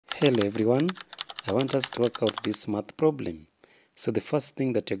Hello everyone, I want us to work out this math problem. So the first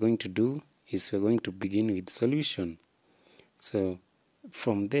thing that you're going to do is we're going to begin with solution. So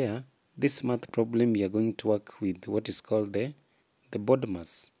from there, this math problem we are going to work with what is called the board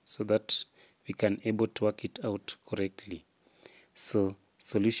mass so that we can able to work it out correctly. So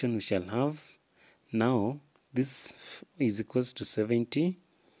solution we shall have now this is equals to 70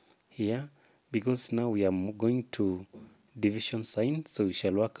 here because now we are going to division sign, so we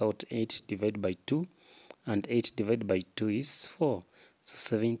shall work out 8 divided by 2, and 8 divided by 2 is 4. So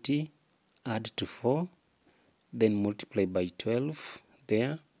 70 add to 4, then multiply by 12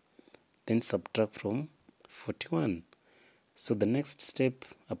 there, then subtract from 41. So the next step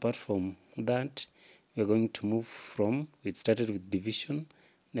apart from that, we are going to move from, it started with division,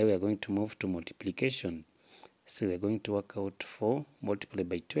 now we are going to move to multiplication. So we are going to work out 4 multiplied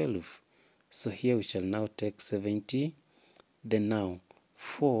by 12. So here we shall now take 70. Then now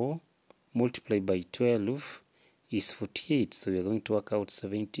 4 multiplied by 12 is 48. So we are going to work out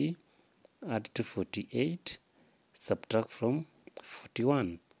 70, add to 48, subtract from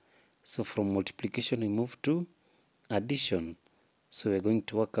 41. So from multiplication we move to addition. So we are going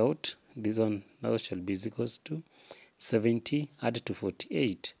to work out this one now shall be equals to 70 add to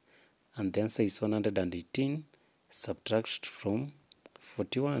 48. And the answer is 118, subtract from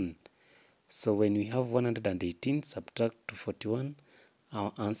 41. So when we have 118 subtract to 41,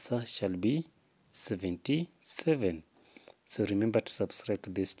 our answer shall be 77. So remember to subscribe to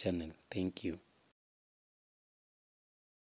this channel. Thank you.